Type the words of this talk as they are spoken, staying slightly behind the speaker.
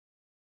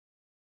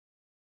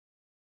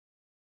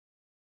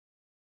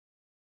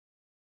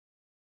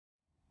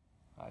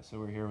So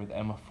we're here with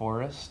Emma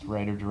Forrest,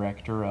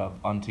 writer-director of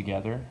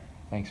Untogether.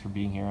 Thanks for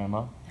being here,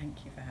 Emma.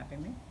 Thank you for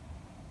having me.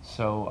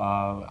 So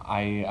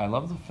I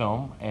love the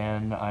film,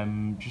 and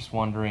I'm just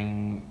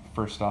wondering,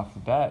 first off the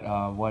bat,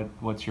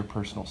 what's your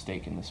personal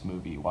stake in this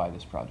movie? Why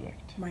this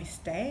project? My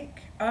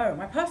stake? Oh,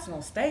 my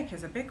personal stake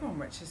is a big one,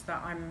 which is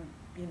that I'm,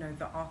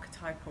 the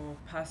archetypal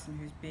person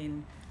who's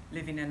been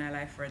living in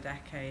LA for a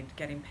decade,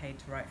 getting paid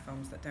to write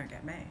films that don't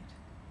get made.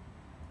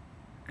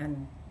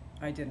 And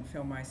I didn't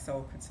feel my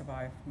soul could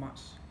survive much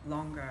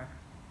longer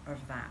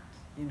of that.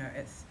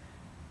 It's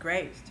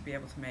great to be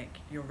able to make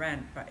your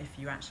rent, but if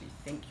you actually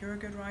think you're a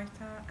good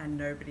writer and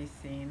nobody's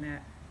seen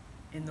it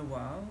in the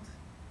world,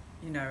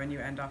 and you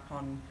end up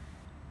on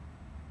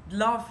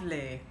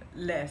lovely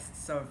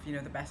lists of,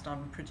 the best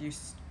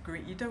unproduced,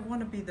 you don't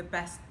want to be the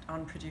best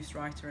unproduced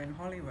writer in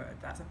Hollywood.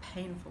 That's a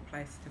painful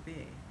place to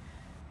be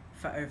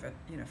for over,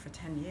 for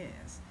 10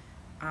 years.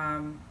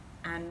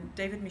 And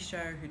David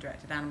Michôd, who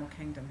directed Animal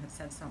Kingdom, had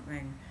said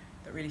something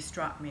that really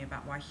struck me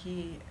about why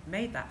he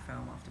made that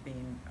film after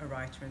being a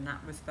writer, and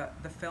that was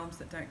that the films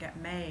that don't get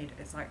made,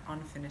 it's like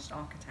unfinished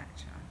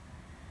architecture.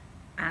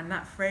 And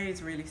that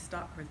phrase really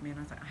stuck with me, and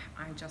I was like,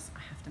 I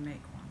have to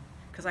make one.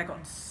 Because I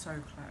got so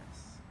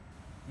close,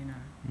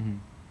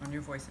 on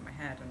Your Voice in My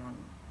Head and on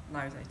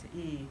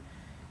LaStaiti.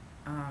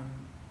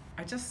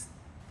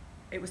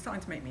 It was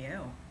starting to make me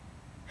ill.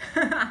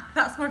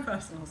 That's my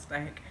personal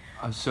stake.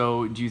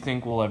 So do you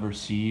think we'll ever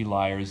see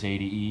Liars A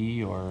to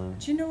E, or?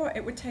 Do you know what?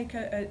 It would take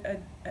a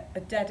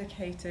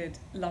dedicated,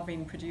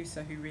 loving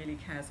producer who really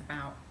cares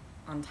about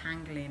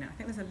untangling. I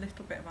think there's a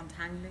little bit of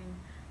untangling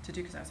to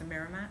do because that was a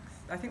Miramax.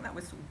 I think that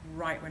was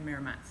right when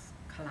Miramax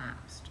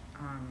collapsed.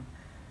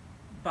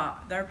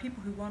 But there are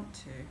people who want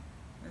to.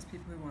 There's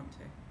people who want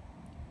to.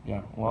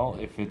 Yeah, well,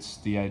 if it's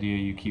the idea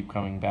you keep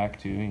coming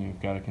back to,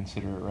 you've got to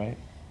consider it, right?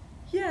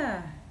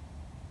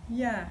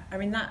 Yeah, I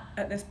mean, that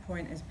at this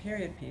point is a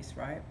period piece,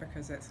 right?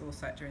 Because it's all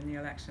set during the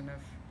election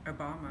of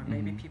Obama.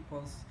 Maybe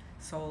people's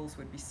souls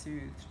would be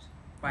soothed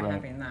by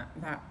having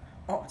that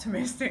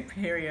optimistic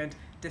period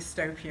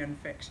dystopian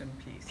fiction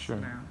piece. Sure.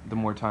 Now. The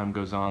more time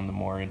goes on, the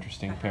more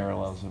interesting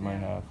parallels it might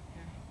have.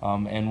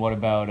 Yeah. And what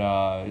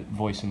about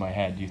Voice in My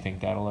Head? Do you think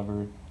that'll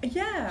ever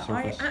surface?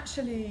 I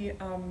actually,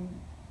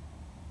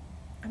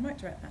 I might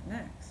direct that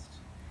next.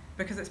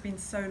 Because it's been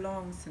so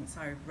long since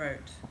I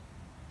wrote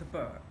the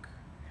book.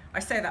 I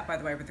say that, by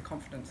the way, with the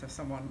confidence of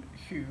someone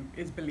who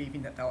is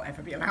believing that they'll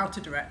ever be allowed to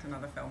direct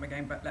another film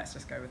again, but let's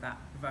just go with that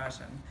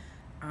version.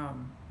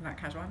 That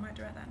casual, I might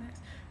direct that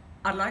next.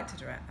 I'd like to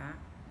direct that.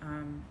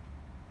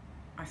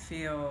 I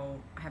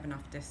feel I have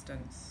enough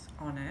distance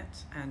on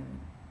it, and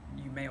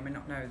you may or may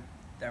not know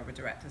there were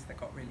directors that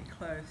got really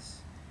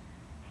close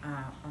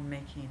on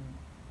making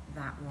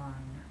that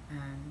one.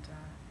 And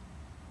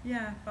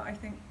but I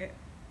think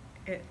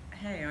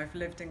hey, I've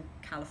lived in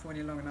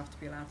California long enough to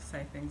be allowed to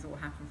say things all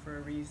happen for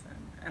a reason,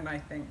 and I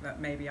think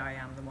that maybe I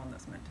am the one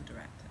that's meant to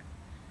direct it.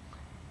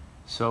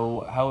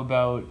 So how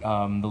about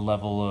the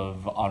level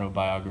of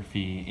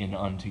autobiography in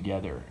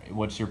Untogether?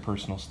 What's your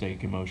personal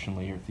stake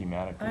emotionally or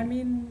thematically? I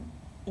mean,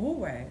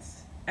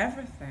 always,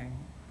 everything.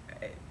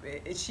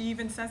 She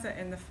even says it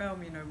in the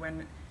film,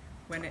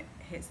 when it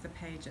hits the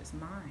page, it's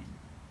mine.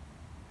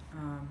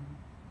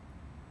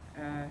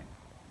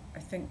 I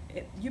think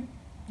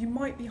you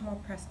might be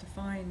hard-pressed to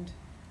find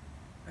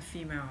a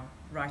female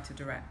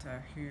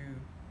writer-director who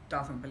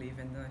doesn't believe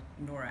in the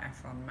Nora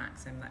Ephron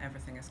maxim that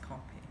everything is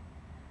copy.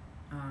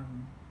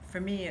 For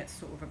me, it's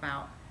sort of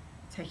about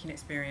taking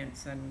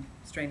experience and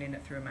straining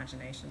it through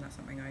imagination. That's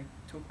something I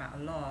talk about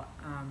a lot,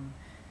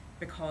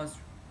 because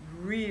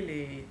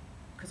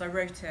I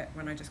wrote it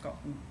when I just got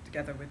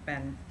together with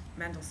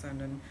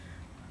Mendelsohn, and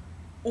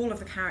all of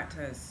the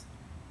characters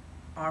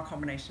are a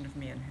combination of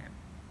me and him.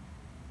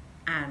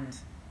 And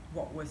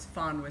what was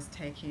fun was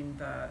taking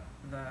the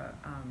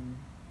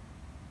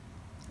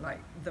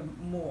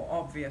more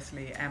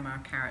obviously Emma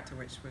character,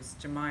 which was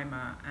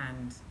Jemima,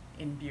 and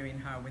imbuing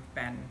her with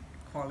Ben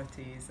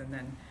qualities, and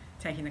then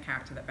taking the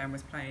character that Ben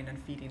was playing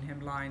and feeding him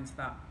lines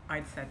that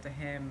I'd said to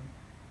him,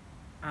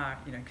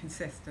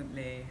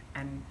 consistently,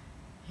 and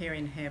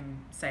hearing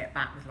him say it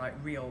back with like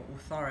real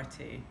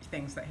authority,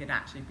 things that he'd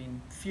actually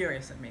been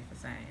furious at me for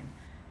saying.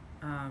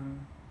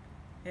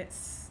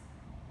 It's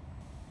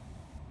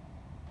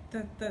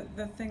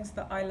the things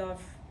that I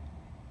love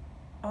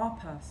are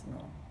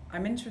personal.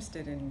 I'm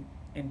interested in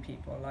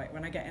people. Like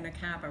when I get in a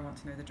cab, I want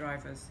to know the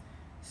driver's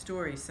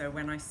story. So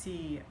when I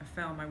see a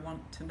film, I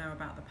want to know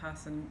about the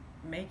person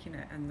making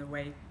it, and the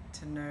way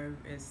to know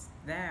is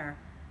there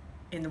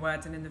in the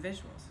words and in the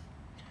visuals.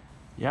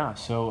 Yeah,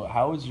 so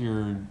how has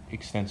your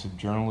extensive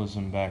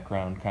journalism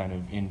background kind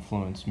of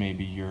influenced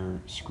maybe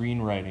your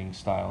screenwriting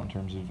style in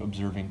terms of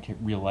observing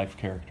real-life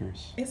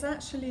characters? It's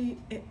actually,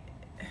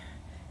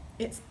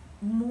 it's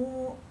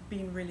more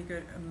been really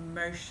good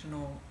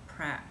emotional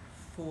prep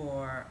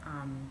for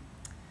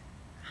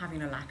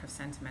having a lack of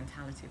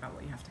sentimentality about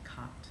what you have to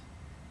cut,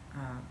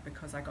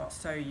 because I got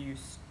so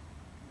used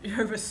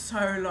over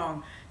so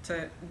long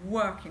to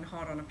working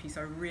hard on a piece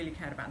I really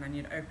cared about, and then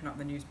you'd open up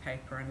the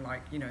newspaper and,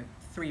 like, you know,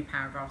 3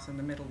 paragraphs in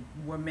the middle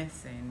were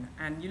missing,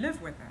 and you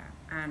live with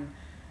it. And,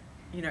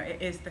 you know,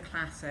 it is the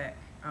classic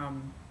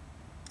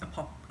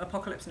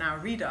Apocalypse Now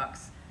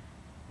Redux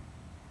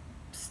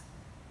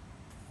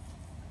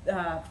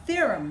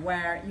theorem,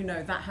 where, you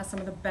know, that has some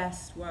of the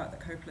best work that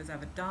Coppola's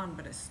ever done,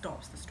 but it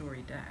stops the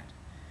story dead.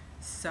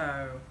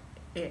 So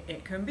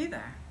it can be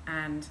there,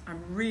 and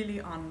I'm really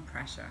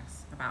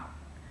unprecious about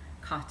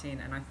cutting,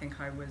 and I think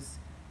I was,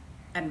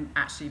 and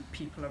actually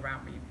people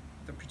around me,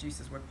 the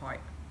producers, were quite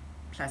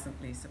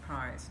pleasantly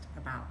surprised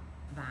about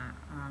that.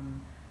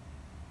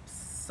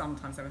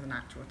 Sometimes there was an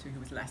actor or two who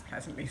was less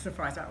pleasantly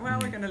surprised about, well,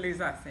 we're going to lose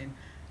that scene.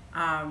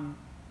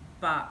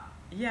 But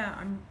yeah,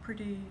 I'm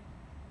pretty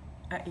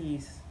at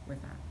ease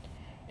with that.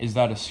 Is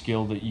that a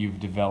skill that you've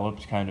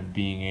developed, kind of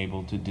being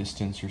able to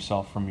distance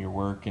yourself from your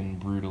work and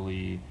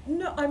brutally?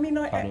 No, I mean,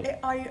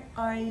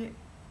 I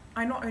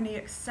not only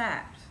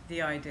accept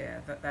the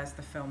idea that there's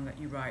the film that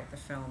you write, the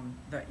film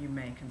that you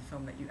make, and the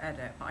film that you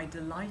edit, but I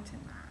delight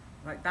in that.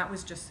 Like, that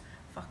was just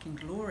fucking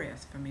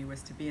glorious for me,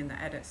 was to be in the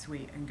edit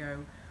suite and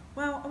go,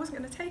 well, I wasn't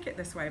going to take it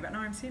this way, but now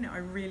I'm seeing it, I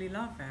really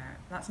love it.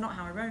 That's not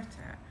how I wrote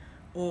it.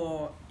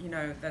 Or, you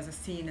know, there's a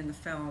scene in the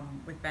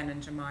film with Ben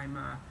and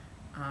Jemima.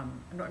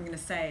 I'm not even going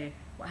to say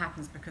what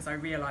happens, because I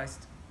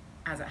realised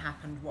as it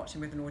happened,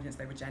 watching with an audience,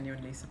 they were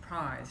genuinely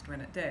surprised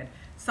when it did.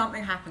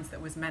 Something happens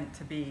that was meant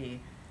to be,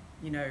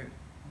 you know,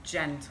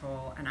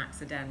 gentle and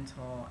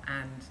accidental,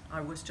 and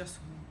I was just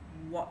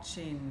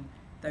watching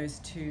those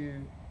two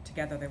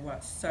together. They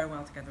worked so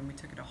well together, and we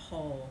took it a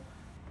whole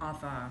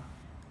other,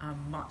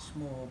 much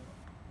more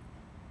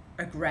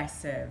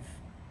aggressive,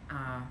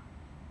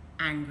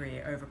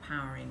 angry,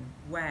 overpowering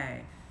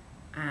way.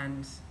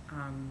 And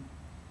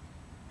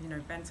you know,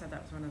 Ben said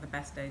that was one of the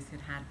best days he'd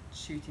had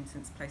shooting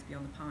since Place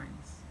Beyond the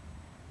Pines,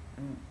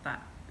 and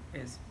that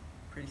is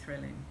pretty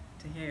thrilling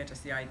to hear.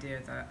 Just the idea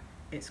that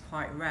it's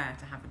quite rare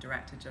to have a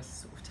director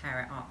just sort of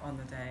tear it up on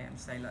the day and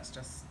say, let's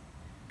just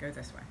go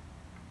this way.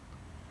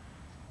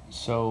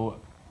 So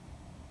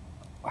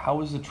how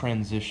was the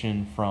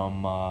transition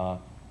from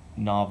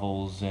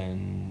novels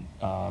and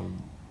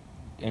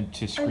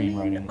to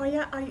screenwriting?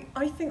 I mean,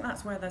 I think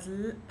that's where there's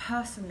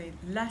personally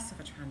less of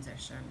a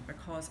transition,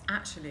 because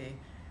actually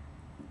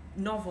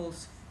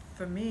novels,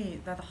 for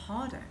me, they're the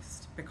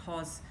hardest,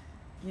 because,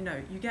 you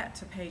know, you get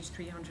to page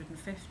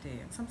 350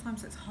 and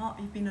sometimes it's hard.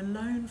 You've been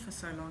alone for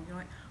so long, you're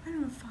like, I don't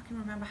even fucking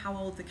remember how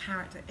old the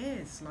character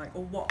is, like,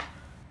 or what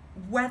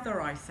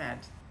weather I said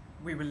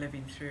we were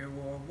living through,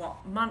 or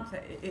what month.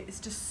 It's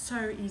just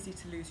so easy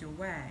to lose your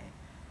way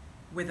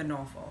with a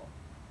novel.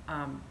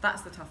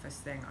 That's the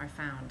toughest thing I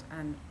found,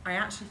 and I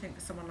actually think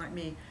for someone like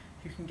me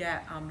who can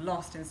get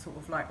lost in sort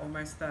of like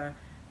almost the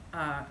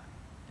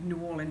New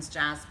Orleans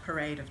jazz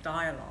parade of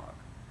dialogue,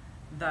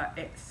 that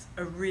it's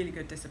a really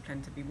good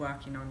discipline to be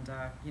working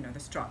under, you know, the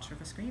structure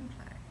of a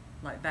screenplay.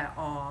 Like, there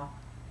are,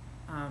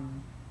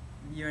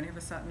 you only have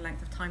a certain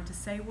length of time to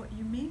say what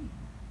you mean.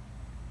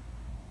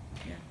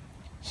 Yeah.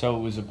 So it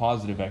was a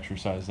positive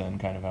exercise then,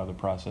 kind of how the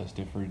process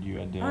differed. You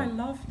had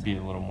to be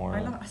a little more.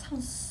 I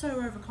sound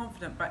so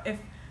overconfident, but if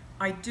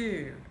I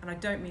do, and I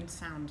don't mean to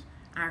sound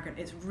arrogant,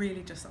 it's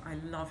really just that I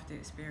love the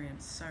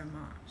experience so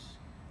much.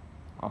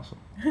 Awesome.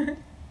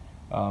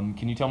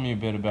 Can you tell me a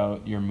bit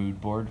about your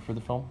mood board for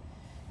the film?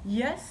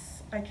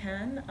 Yes, I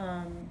can.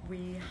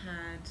 We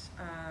had,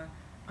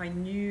 I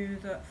knew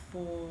that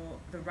for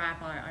the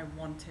rabbi, I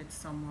wanted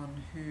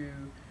someone who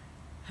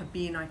had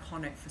been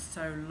iconic for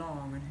so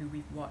long and who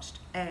we've watched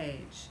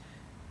age,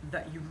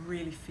 that you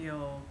really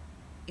feel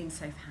in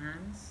safe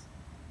hands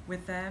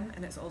with them.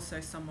 And it's also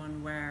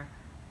someone where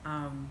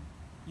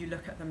you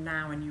look at them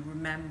now and you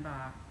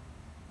remember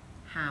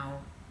how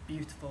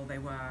beautiful they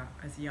were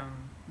as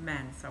young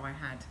men. So I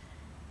had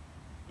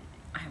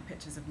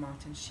pictures of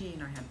Martin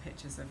Sheen, I had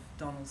pictures of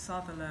Donald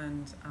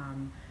Sutherland.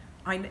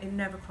 It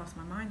never crossed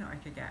my mind that I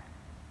could get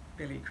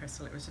Billy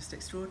Crystal. It was just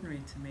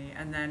extraordinary to me,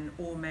 and then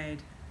all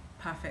made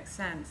perfect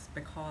sense,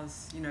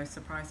 because, you know,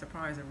 surprise,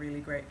 surprise, a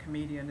really great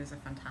comedian is a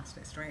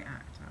fantastic straight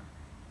actor.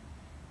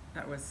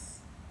 That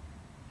was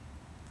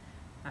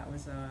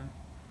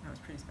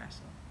pretty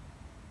special.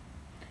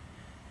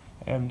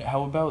 And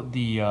how about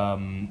the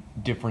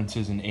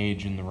differences in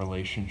age in the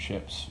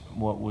relationships?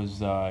 What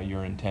was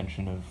your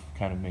intention of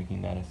kind of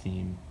making that a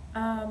theme?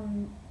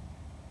 I'm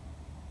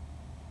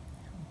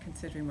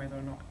considering whether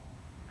or not,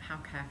 how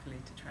carefully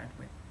to tread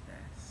with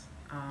this.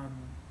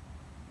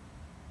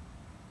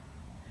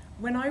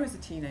 When I was a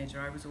teenager,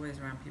 I was always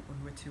around people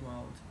who were too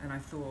old, and I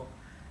thought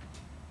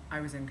I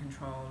was in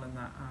control, and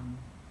that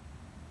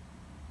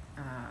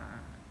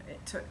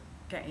it took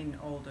getting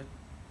older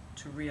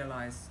to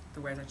realise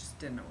the ways I just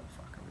didn't know what the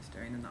fuck I was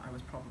doing, and that I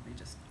was probably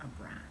just a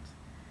brat.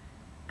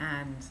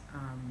 And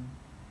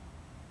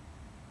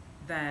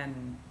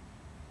then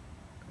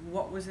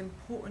what was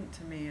important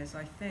to me is,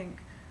 I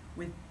think,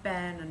 with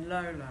Ben and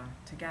Lola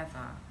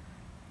together,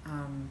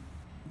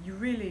 you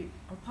really,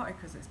 partly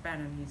because it's Ben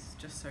and he's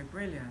just so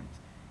brilliant,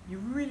 you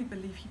really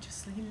believe he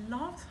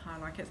loves her.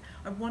 Like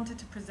I wanted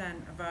to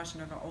present a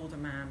version of an older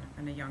man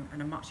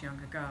and a much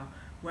younger girl,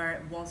 where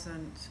it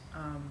wasn't,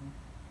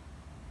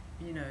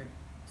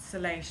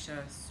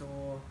 salacious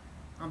or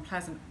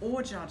unpleasant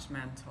or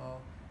judgmental,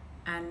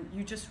 and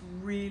you just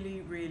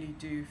really, really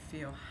do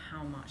feel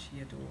how much he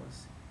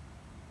adores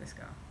this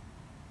girl.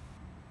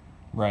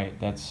 Right.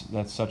 That's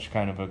such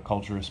kind of a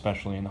culture,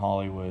 especially in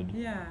Hollywood.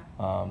 Yeah.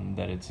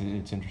 That it's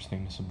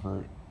interesting to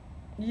subvert.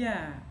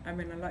 Yeah. I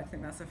mean, I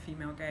think that's a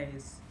female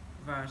gaze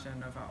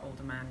version of our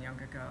older man,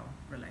 younger girl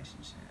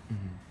relationship.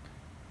 Mm-hmm.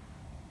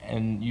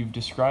 And you've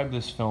described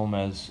this film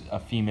as a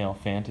female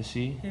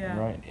fantasy, yeah.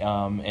 right?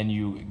 And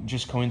you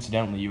just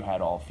coincidentally you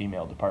had all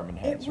female department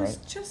heads, right? It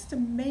was just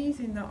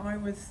amazing that I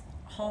was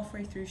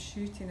halfway through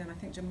shooting, and I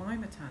think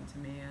Jemima turned to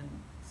me and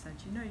said,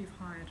 you've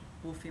hired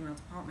all female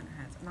department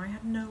heads, and I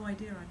had no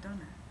idea I'd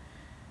done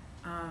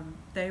it.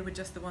 They were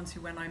just the ones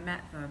who, when I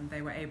met them,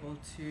 they were able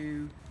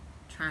to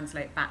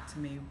translate back to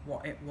me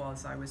what it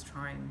was I was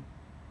trying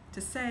to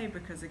say,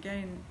 because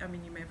again, I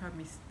mean, you may have heard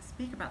me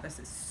speak about this,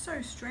 it's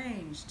so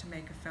strange to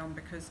make a film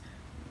because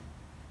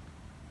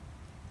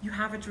you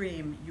have a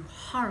dream, you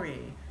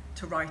hurry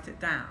to write it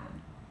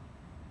down,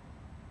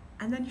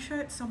 and then you show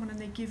it to someone and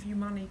they give you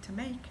money to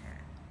make it.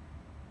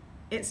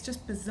 It's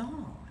just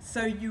bizarre.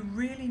 So you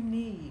really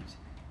need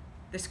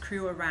this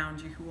crew around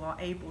you who are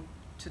able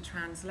to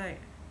translate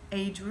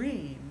a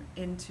dream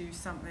into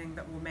something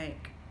that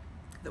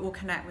will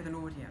connect with an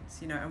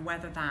audience, and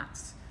whether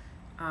that's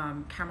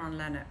Kameron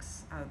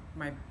Lennox,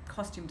 my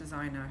costume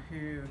designer,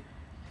 who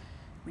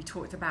we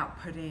talked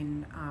about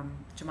putting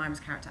Jemima's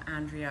character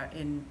Andrea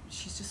in.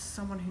 She's just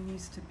someone who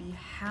needs to be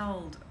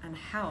held and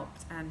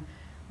helped, and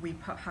we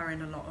put her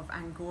in a lot of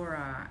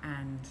angora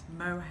and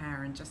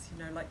mohair and just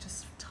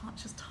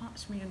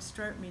touch me and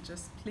stroke me,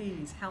 just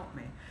please help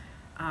me.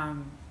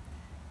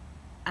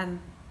 And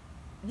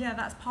yeah,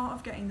 that's part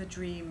of getting the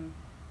dream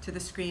to the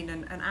screen.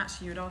 And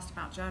actually, you had asked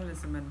about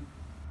journalism, and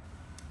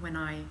when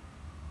I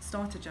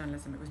started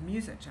journalism, it was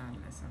music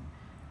journalism.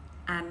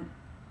 And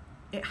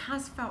it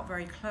has felt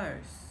very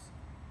close,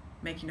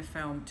 making a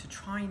film, to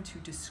trying to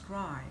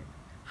describe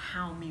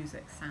how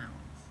music sounds.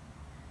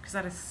 Because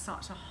that is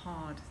such a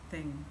hard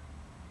thing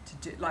to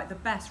do. Like, the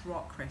best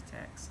rock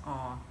critics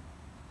are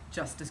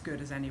just as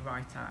good as any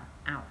writer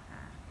out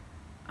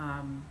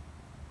there.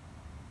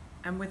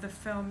 And with the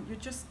film,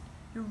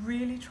 you're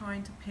really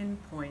trying to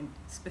pinpoint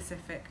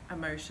specific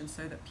emotions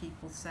so that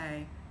people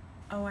say,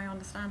 oh, I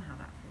understand how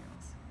that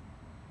feels.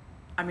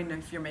 I mean,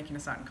 if you're making a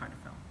certain kind of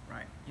film,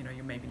 right?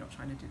 You're maybe not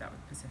trying to do that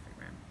with Pacific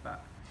Rim,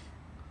 but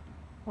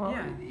well,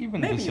 yeah,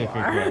 even maybe Pacific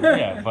you are. Rim,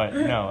 yeah, but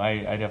no,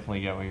 I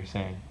definitely get what you're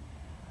saying.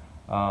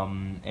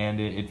 And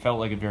it felt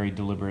like a very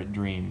deliberate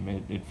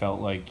dream. It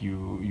felt like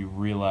you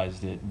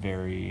realized it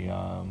very.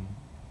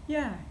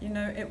 Yeah,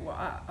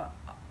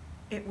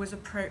 it was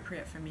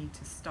appropriate for me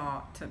to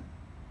start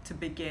to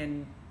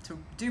begin to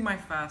do my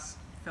first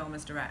film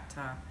as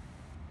director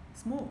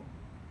small,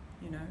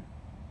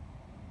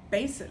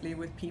 basically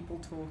with people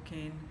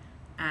talking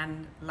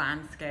and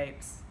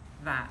landscapes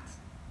that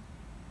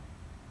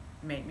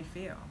make me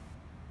feel.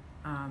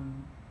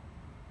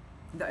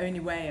 The only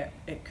way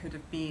it could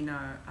have been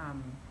a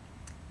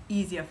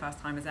easier first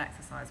time as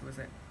exercise was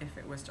if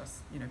it was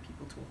just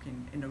people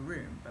talking in a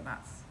room, but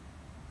that's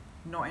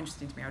not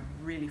interesting to me. I'd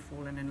really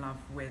fallen in love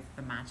with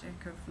the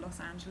magic of Los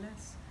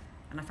Angeles,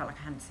 and I felt like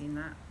I hadn't seen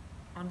that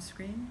on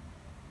screen,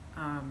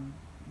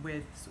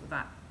 with sort of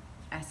that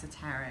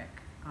esoteric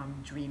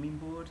dreaming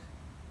board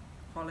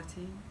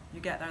quality you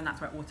get there, and that's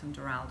where Autumn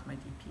Durald, my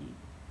DP,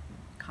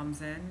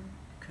 comes in,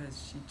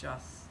 because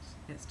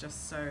it's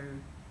just so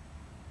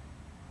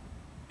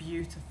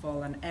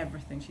beautiful, and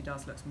everything she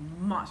does looks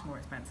much more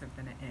expensive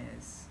than it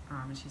is,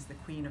 and she's the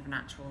queen of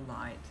natural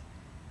light,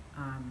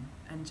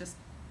 and just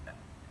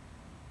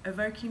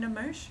evoking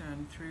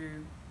emotion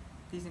through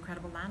these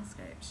incredible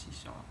landscapes she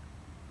shot.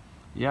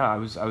 Yeah, I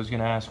was going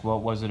to ask,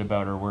 what was it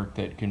about her work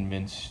that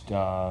convinced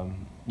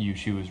you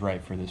she was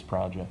right for this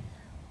project?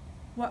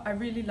 Well, I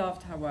really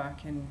loved her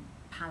work in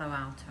Palo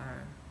Alto.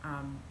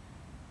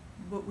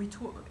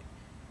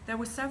 There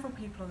were several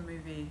people in the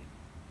movie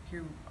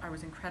who I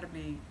was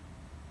incredibly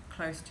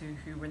close to,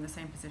 who were in the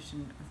same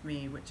position of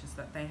me, which is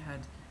that they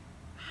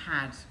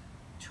had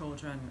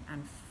children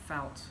and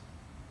felt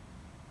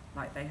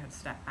like they had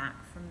stepped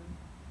back from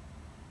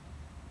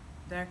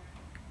their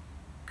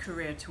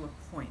career to a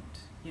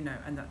point,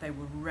 and that they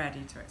were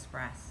ready to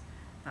express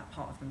that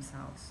part of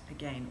themselves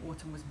again.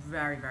 Autumn was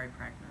very, very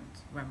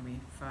pregnant when we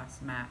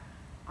first met.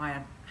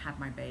 I had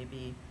my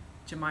baby.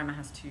 Jemima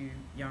has 2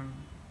 young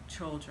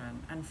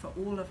children, and for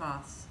all of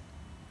us,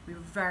 we were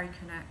very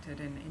connected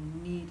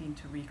in needing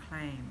to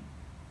reclaim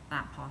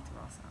that part of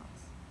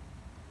ourselves,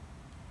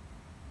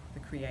 the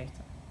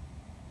creator.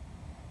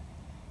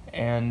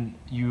 And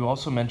you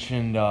also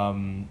mentioned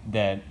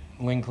that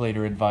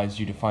Linklater advised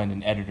you to find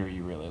an editor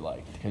you really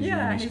liked, because you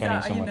were really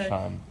spending so much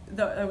time.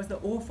 There was the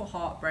awful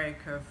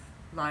heartbreak of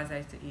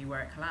LaStaiti,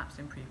 where it collapsed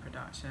in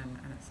pre-production,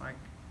 and it's like,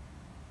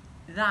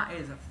 that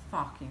is a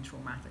fucking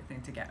traumatic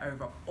thing to get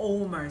over,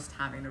 almost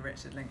having a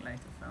Richard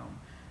Linklater film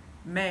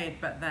made,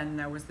 but then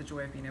there was the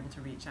joy of being able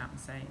to reach out and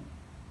say,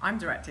 I'm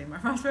directing my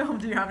first film,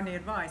 do you have any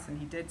advice? And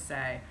he did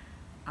say,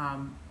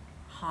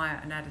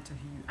 hire an editor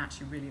who you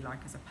actually really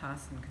like as a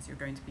person, because you're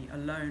going to be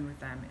alone with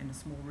them in a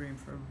small room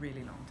for a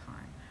really long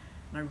time.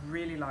 And I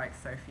really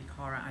liked Sophie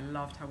Corra. I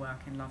loved her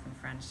work in Love and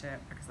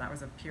Friendship, because that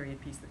was a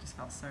period piece that just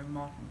felt so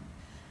modern.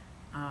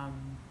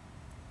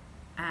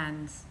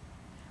 And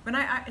when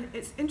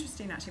it's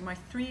interesting actually, my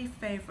three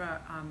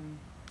favourite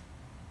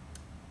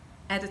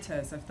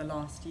editors of the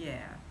last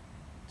year,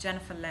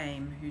 Jennifer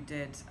Lame, who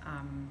did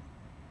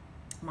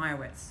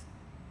Meyerowitz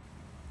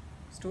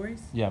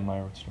Stories. Yeah,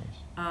 Meyerowitz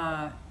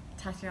Stories.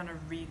 Tatiana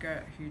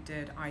Riegert, who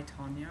did I,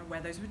 Tonya, where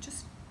those were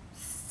just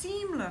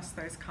seamless,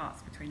 those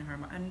cuts between her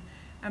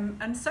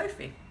and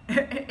Sophie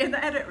in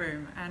the edit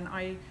room. And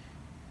I,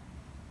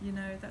 you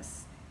know,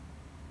 that's,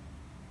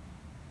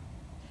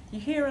 you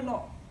hear a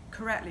lot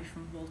correctly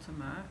from Walter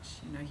Murch.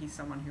 You know, he's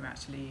someone who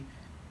actually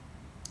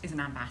is an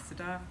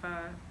ambassador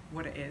for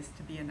what it is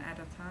to be an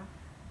editor.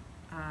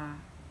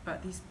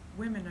 But these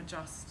women are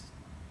just,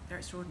 they're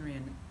extraordinary,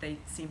 and they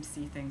seem to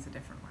see things a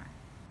different way.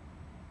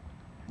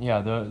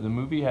 Yeah, the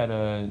movie had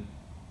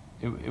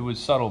it was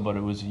subtle, but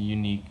it was a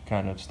unique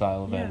kind of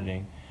style of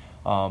editing.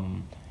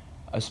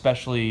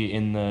 Especially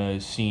in the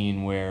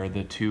scene where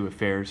the two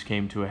affairs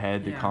came to a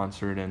head, the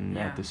concert and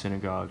at the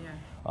synagogue.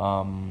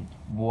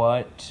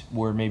 What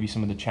were maybe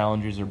some of the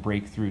challenges or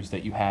breakthroughs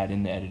that you had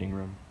in the editing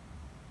room?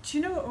 Do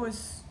you know what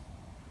was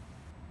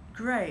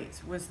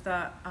great was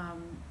that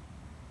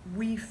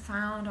we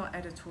found our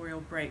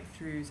editorial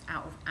breakthroughs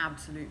out of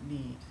absolute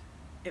need.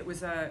 It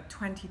was a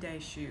 20-day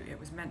shoot. It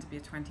was meant to be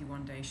a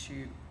 21-day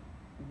shoot.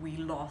 We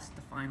lost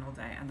the final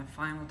day, and the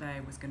final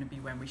day was going to be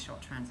when we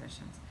shot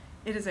transitions.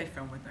 It is a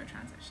film with no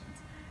transitions.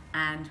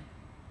 And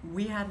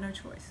we had no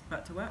choice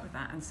but to work with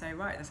that and say,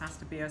 right, this has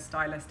to be a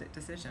stylistic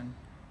decision.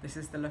 This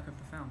is the look of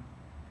the film.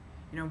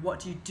 You know, what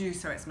do you do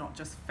so it's not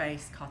just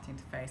face cutting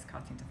to face,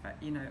 cutting to face?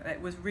 You know,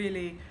 it was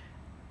really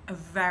a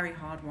very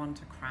hard one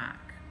to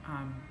crack,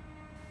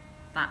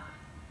 that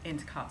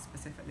intercut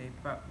specifically,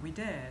 but we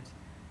did.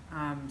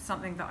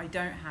 Something that I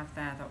don't have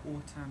there that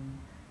Autumn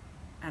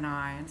and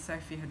I and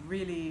Sophie had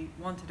really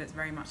wanted, it's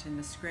very much in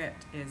the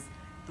script, is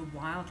the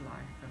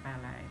wildlife of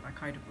LA. Like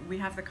we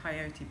have the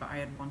coyote, but I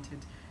had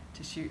wanted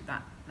to shoot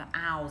the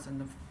owls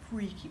and the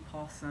freaky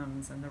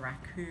possums and the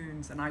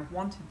raccoons, and I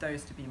wanted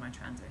those to be my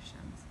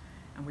transitions.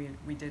 And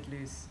we did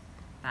lose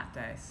that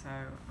day, so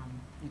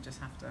you just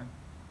have to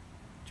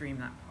dream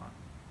that part.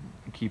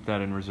 Keep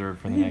that in reserve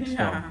for the next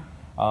film.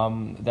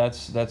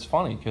 That's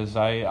funny, because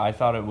I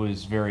thought it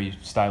was very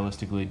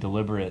stylistically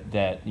deliberate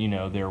that, you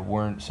know, there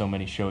weren't so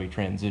many showy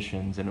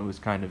transitions, and it was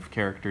kind of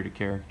character to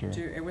character.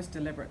 It was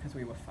deliberate because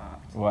we were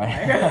fucked.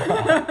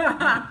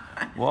 Why?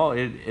 Well,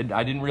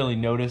 I didn't really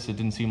notice. It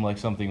didn't seem like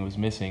something was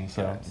missing,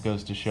 so it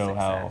goes to show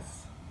how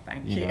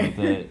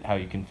how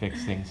you can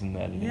fix things in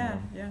the editing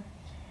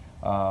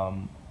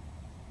room.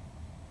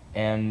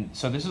 And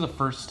so this is the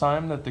first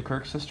time that the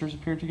Kirke sisters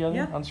appeared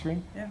together on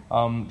screen?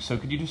 So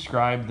could you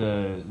describe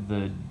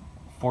the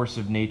force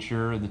of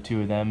nature, the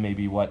two of them,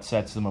 maybe what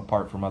sets them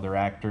apart from other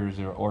actors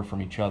or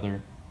from each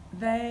other?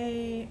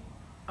 They,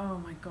 oh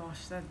my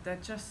gosh, they're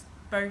just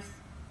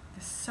both,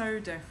 they're so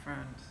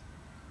different.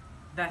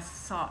 They're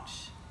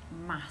such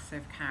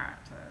massive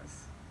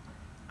characters.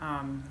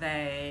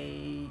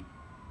 They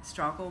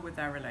struggle with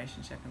their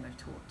relationship, and they've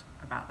talked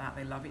about that.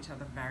 They love each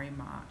other very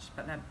much,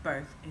 but they're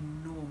both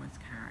enormous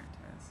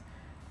characters.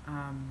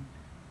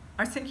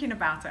 I was thinking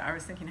about it. I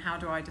was thinking, how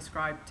do I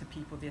describe to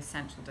people the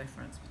essential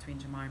difference between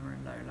Jemima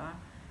and Lola?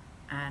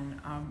 And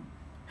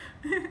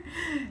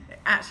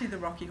actually the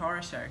Rocky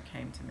Horror Show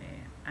came to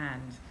me,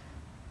 and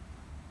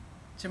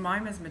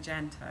Jemima's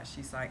magenta.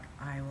 She's like,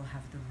 I will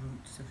have the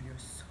roots of your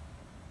soul.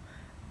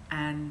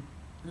 And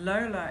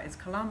Lola is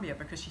Columbia,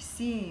 because she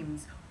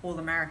seems all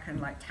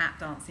American, like tap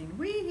dancing,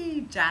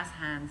 wee jazz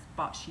hands,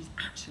 but she's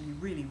actually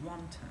really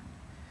wanton.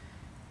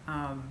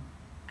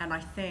 And I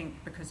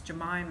think because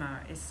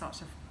Jemima is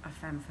such a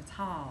femme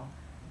fatale,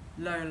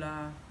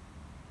 Lola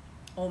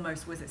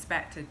almost was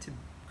expected to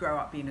grow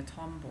up being a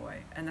tomboy,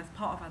 and there's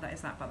part of her that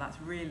is that, but that's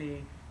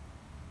really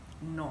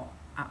not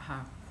at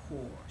her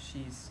core.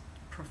 She's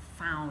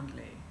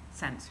profoundly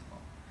sensual.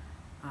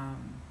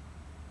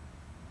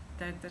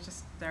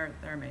 They're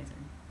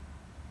amazing.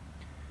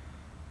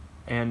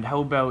 And how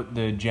about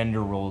the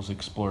gender roles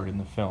explored in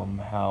the film?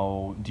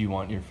 How do you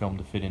want your film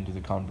to fit into the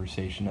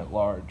conversation at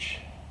large?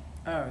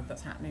 Oh,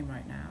 that's happening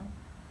right now.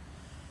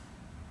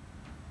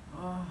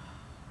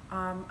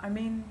 I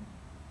mean,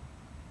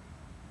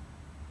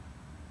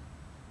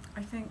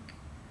 I think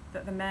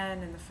that the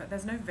men in the film,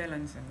 there's no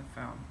villains in the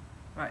film,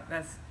 right?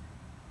 There's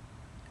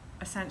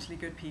essentially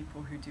good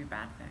people who do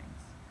bad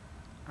things,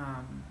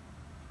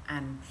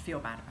 and feel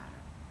bad about it.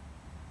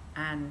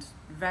 And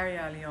very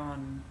early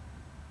on,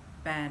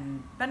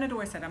 Ben had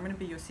always said, I'm going to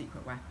be your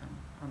secret weapon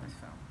on this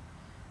film.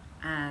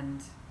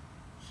 And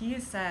he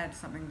has said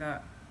something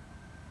that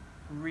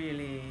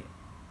really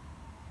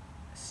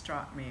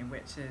struck me,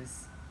 which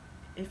is,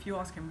 if you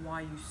ask him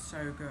why you're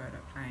so good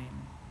at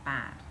playing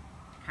bad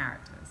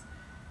characters,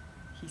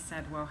 he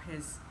said, well,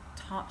 his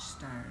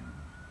touchstone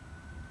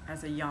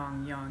as a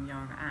young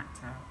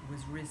actor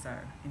was Rizzo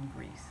in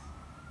Grease,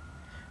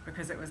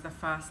 because it was the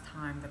first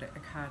time that it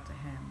occurred to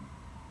him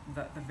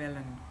that the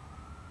villain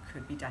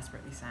could be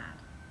desperately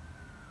sad,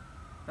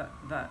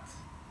 that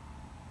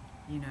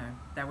you know,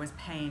 there was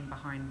pain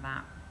behind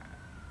that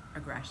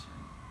aggression,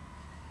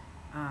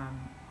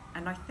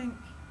 and I think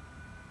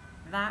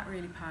that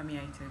really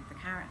permeated the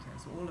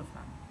characters, all of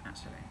them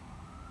actually,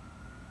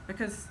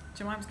 because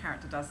Jemima's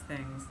character does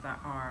things that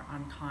are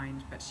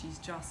unkind, but she's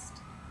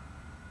just,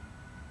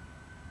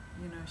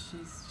 you know,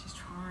 she's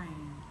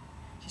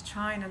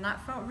trying, and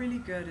that felt really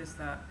good. Is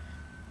that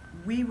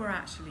we were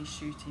actually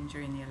shooting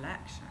during the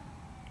election.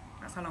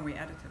 That's how long we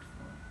edited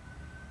for,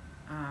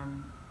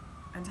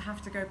 and to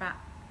have to go back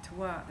to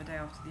work the day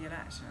after the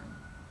election.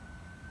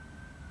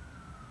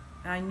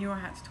 And I knew I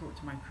had to talk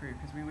to my crew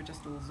because we were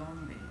just all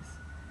zombies.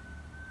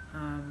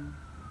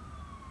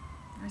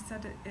 I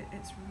said,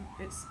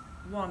 it's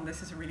one,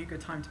 this is a really good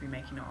time to be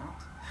making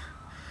art.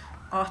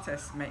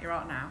 Artists, make your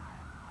art now.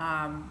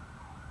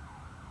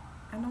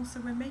 And also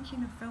we're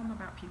making a film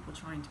about people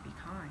trying to be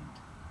kind,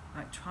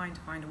 like trying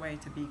to find a way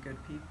to be good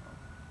people.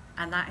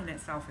 And that in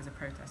itself is a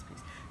protest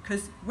piece.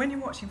 Because when you're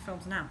watching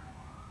films now,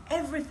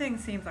 everything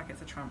seems like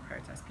it's a Trump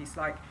protest piece.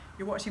 Like,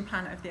 you're watching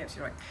Planet of the Apes,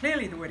 you're like,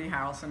 clearly the Woody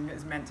Harrelson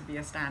is meant to be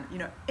a stand. You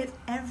know, it's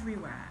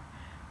everywhere.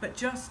 But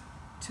just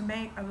to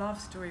make a love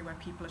story where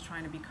people are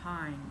trying to be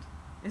kind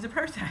is a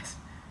protest,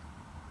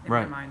 in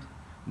my mind.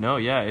 No,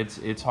 yeah,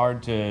 it's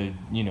hard to,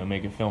 you know,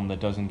 make a film that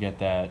doesn't get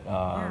that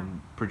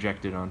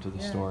projected onto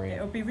the story.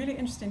 It would be really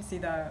interesting to see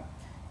the,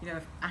 you know,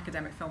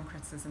 academic film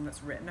criticism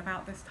that's written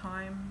about this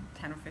time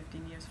 10 or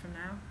 15 years from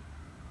now.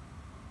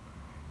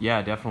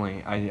 Yeah,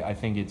 definitely. I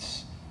think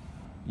it's,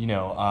 you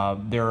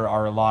know, there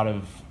are a lot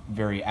of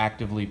very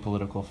actively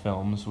political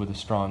films with a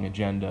strong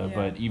agenda,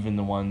 but even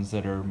the ones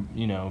that are,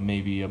 you know,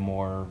 maybe a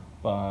more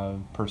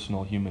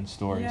personal human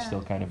story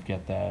still kind of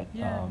get that.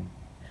 I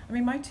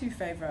mean, my two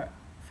favorite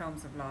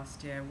films of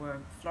last year were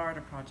Florida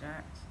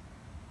Project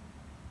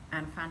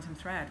and Phantom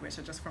Thread, which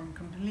are just from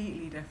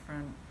completely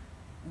different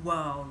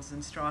worlds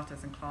and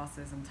stratas and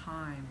classes and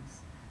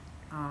times,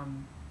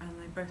 and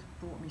they both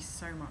brought me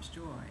so much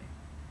joy.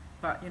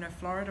 But, you know,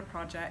 Florida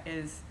Project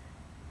is,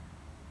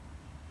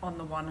 on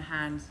the one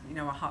hand, you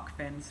know, a Huck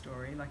Finn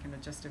story, like in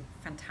just a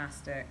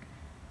fantastic,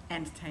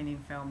 entertaining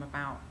film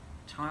about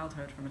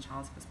childhood from a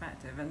child's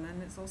perspective, and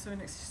then it's also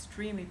an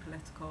extremely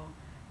political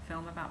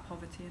film about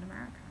poverty in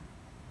America.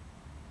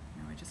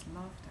 You know, I just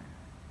loved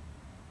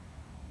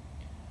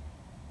it.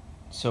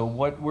 So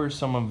what were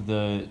some of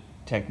the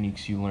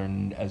techniques you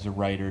learned as a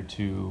writer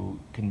to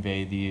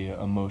convey the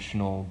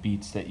emotional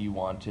beats that you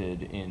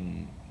wanted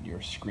in your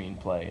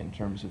screenplay, in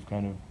terms of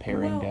kind of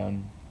paring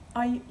down?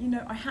 I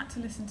had to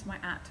listen to my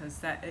actors.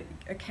 That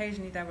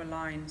occasionally there were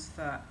lines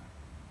that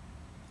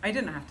I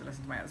didn't have to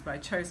listen to my actors, but I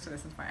chose to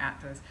listen to my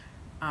actors.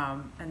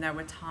 And there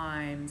were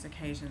times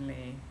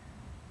occasionally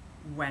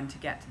when, to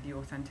get to the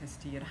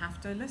authenticity, you'd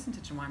have to listen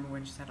to Jemima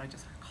when she said, I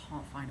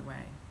can't find a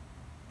way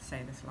to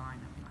say this line.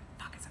 I'd be like,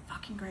 fuck, it's a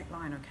fucking great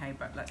line, okay,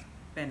 but let's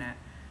bin it.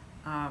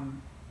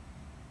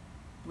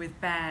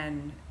 With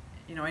Ben,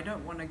 you know, I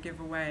don't want to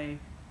give away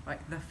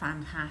like the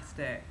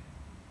fantastic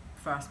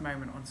first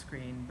moment on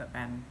screen that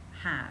Ben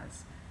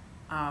has,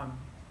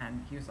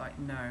 and he was like,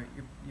 no,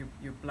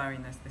 you're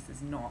blowing this. This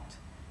is not,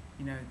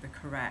 you know, the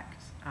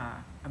correct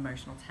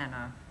emotional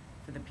tenor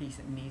for the piece.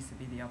 It needs to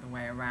be the other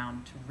way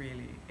around to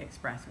really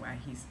express where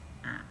he's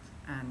at.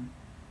 And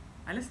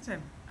I listened to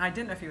him. I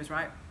didn't know if he was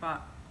right,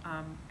 but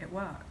it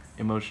works.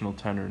 Emotional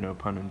tenor, no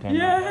pun intended.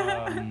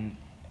 Yeah.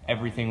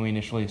 Everything we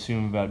initially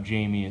assume about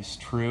Jamie is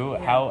true.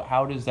 Yeah.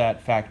 How does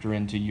that factor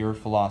into your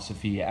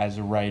philosophy as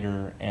a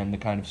writer and the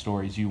kind of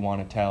stories you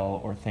want to tell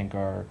or think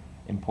are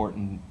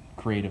important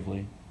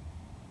creatively?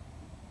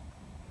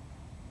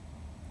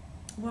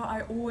 Well,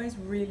 I always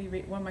really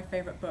read, one of my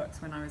favorite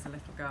books when I was a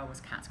little girl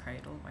was Cat's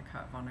Cradle by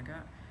Kurt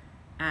Vonnegut.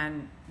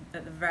 And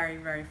at the very,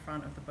 very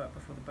front of the book,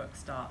 before the book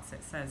starts,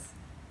 it says,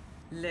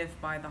 live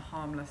by the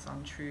harmless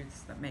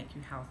untruths that make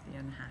you healthy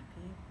and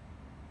happy.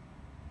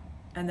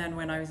 And then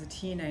when I was a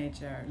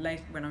teenager,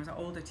 when I was an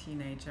older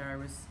teenager, I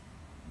was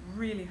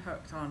really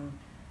hooked on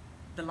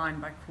the line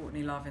by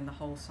Courtney Love in the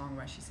whole song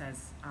where she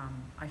says,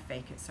 I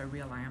fake it so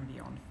real, I am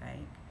beyond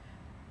fake.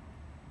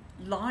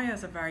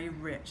 Liars are very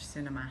rich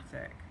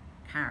cinematic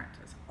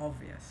characters,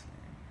 obviously.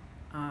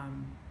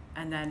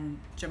 And then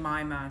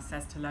Jemima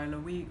says to Lola,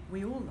 we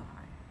all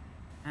lie.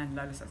 And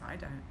Lola says, I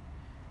don't.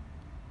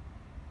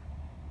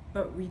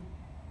 But we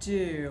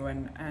do,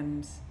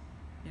 and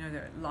you know,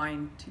 they're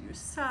lying to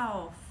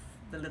yourself,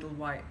 the little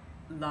white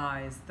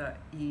lies that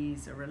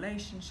ease a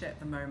relationship,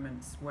 the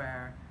moments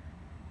where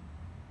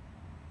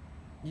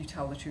you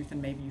tell the truth and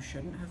maybe you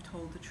shouldn't have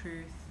told the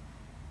truth.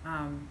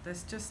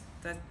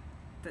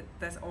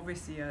 There's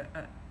obviously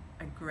a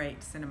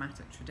great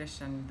cinematic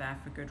tradition there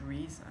for good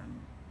reason,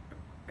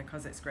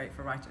 because it's great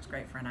for a writer, it's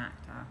great for an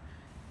actor.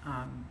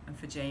 And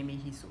for Jamie,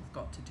 he sort of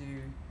got to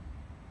do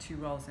 2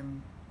 roles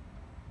in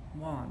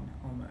one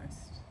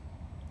almost.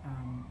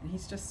 And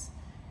he's just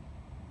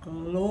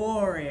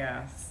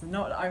glorious.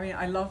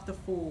 I love The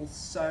Fall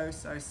so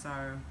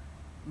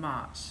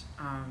much.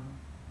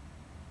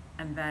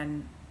 And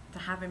then to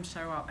have him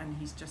show up and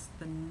he's just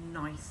the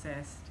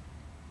nicest,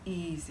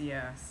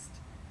 easiest.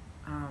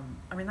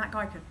 That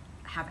guy could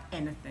have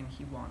anything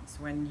he wants.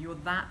 When you're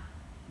that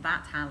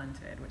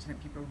talented, which I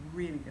think people are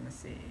really going to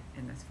see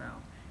in this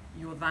film,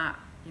 you're that,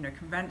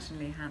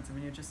 conventionally handsome,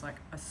 and you're just like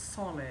a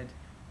solid,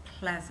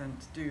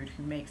 pleasant dude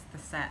who makes the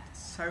set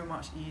so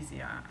much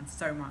easier and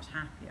so much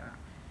happier.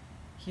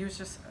 He was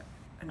just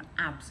an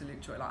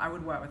absolute joy. Like, I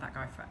would work with that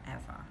guy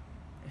forever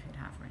if he'd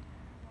have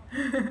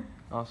me.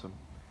 Awesome.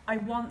 I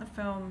want the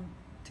film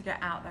to get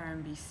out there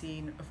and be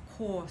seen, of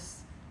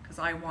course, because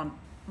I want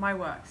my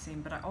work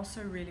seen, but I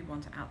also really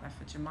want it out there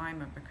for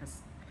Jemima, because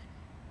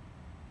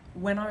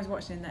when I was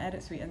watching in the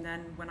edit suite and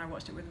then when I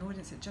watched it with an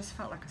audience, it just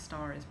felt like A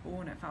Star Is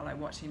Born. It felt like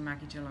watching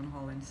Maggie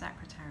Gyllenhaal in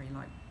Secretary.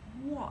 Like,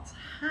 what's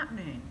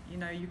happening?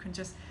 You can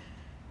just...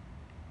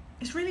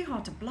 It's really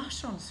hard to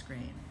blush on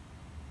screen.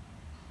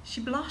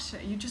 She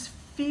blushes. You just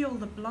feel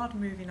the blood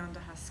moving under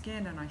her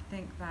skin, and I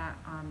think that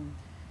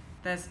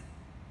there's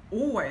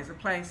always a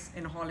place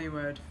in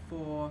Hollywood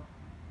for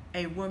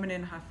a woman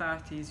in her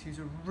 30s who's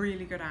a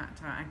really good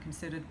actor and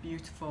considered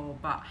beautiful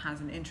but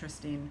has an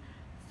interesting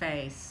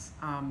face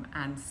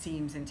and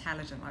seems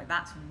intelligent. Like,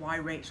 that's why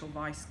Rachel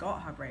Weisz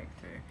got her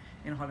breakthrough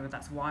in Hollywood.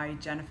 That's why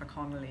Jennifer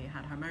Connelly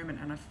had her moment,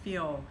 and I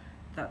feel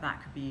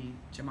that could be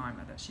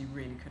Jemima, that she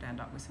really could end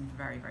up with some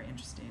very, very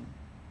interesting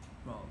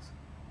roles.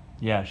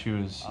 Yeah, she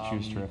was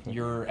terrific.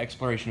 Your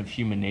exploration of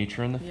human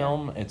nature in the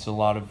film, it's a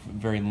lot of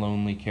very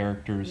lonely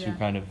characters who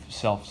kind of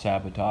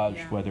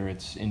self-sabotage, whether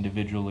it's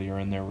individually or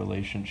in their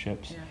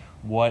relationships.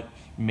 What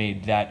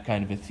made that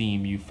kind of a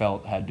theme you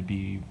felt had to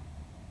be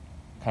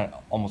kind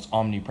of almost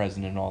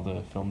omnipresent in all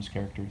the film's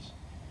characters?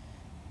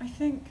 I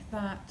think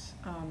that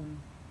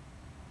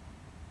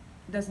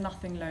there's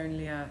nothing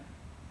lonelier.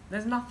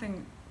 It's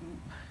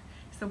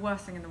the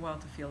worst thing in the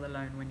world to feel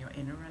alone when you're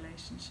in a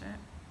relationship.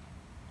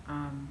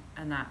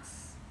 And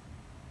that's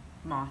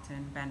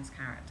Martin, Ben's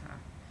character.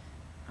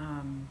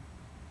 And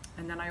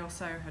then I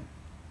also had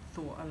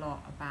thought a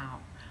lot about,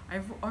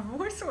 I've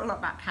always thought a lot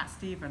about Cat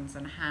Stevens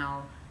and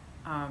how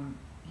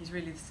he's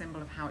really the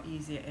symbol of how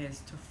easy it is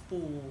to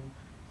fall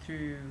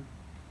through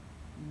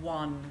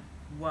one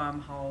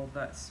wormhole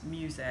that's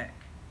music,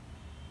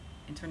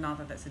 into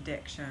another that's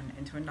addiction,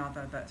 into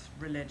another that's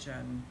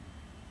religion,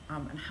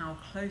 and how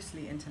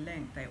closely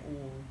interlinked they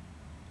all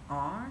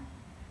are.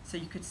 So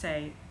you could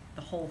say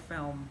the whole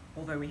film,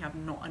 although we have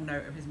not a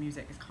note of his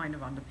music, is kind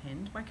of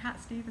underpinned by Cat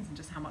Stevens, and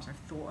just how much I've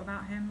thought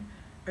about him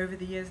over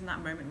the years in that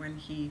moment when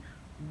he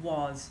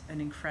was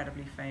an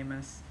incredibly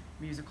famous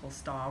musical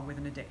star with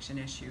an addiction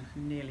issue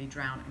who nearly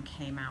drowned and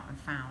came out and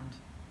found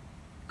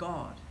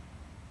God.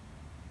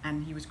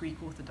 And he was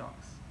Greek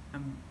Orthodox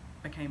and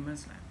became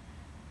Muslim.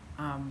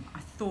 I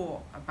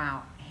thought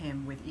about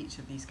him with each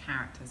of these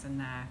characters and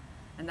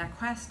their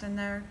quest and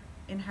their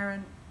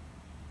inherent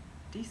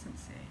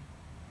decency.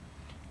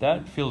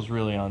 That feels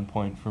really on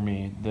point for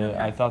me.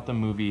 I thought the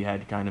movie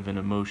had kind of an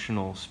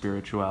emotional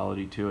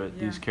spirituality to it.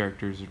 These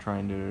characters are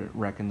trying to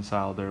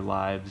reconcile their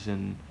lives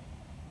and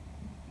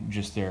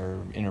just their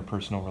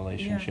interpersonal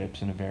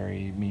relationships in a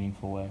very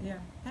meaningful way. Yeah,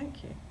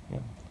 thank you.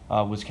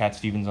 Yeah. Was Cat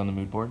Stevens on the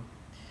mood board?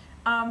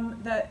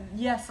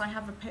 Yes, I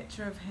have a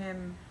picture of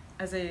him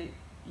as a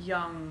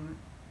young,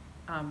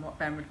 what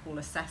Ben would call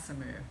a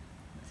sesame,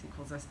 as he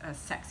calls a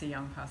sexy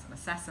young person, a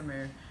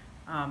sesame,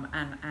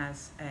 and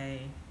as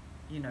a,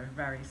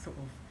 very sort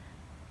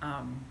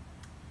of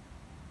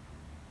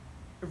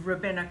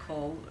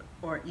rabbinical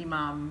or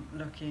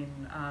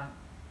imam-looking,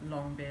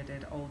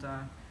 long-bearded,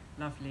 older,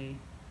 lovely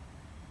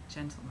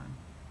gentleman.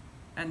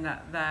 And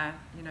that they're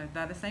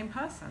the same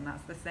person,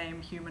 that's the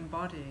same human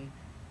body,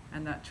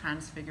 and that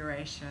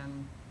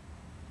transfiguration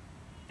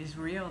is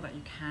real, that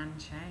you can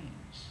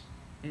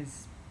change.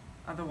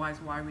 Otherwise,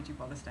 why would you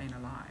bother staying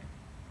alive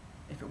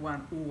if it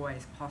weren't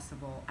always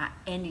possible at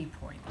any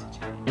point to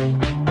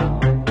change?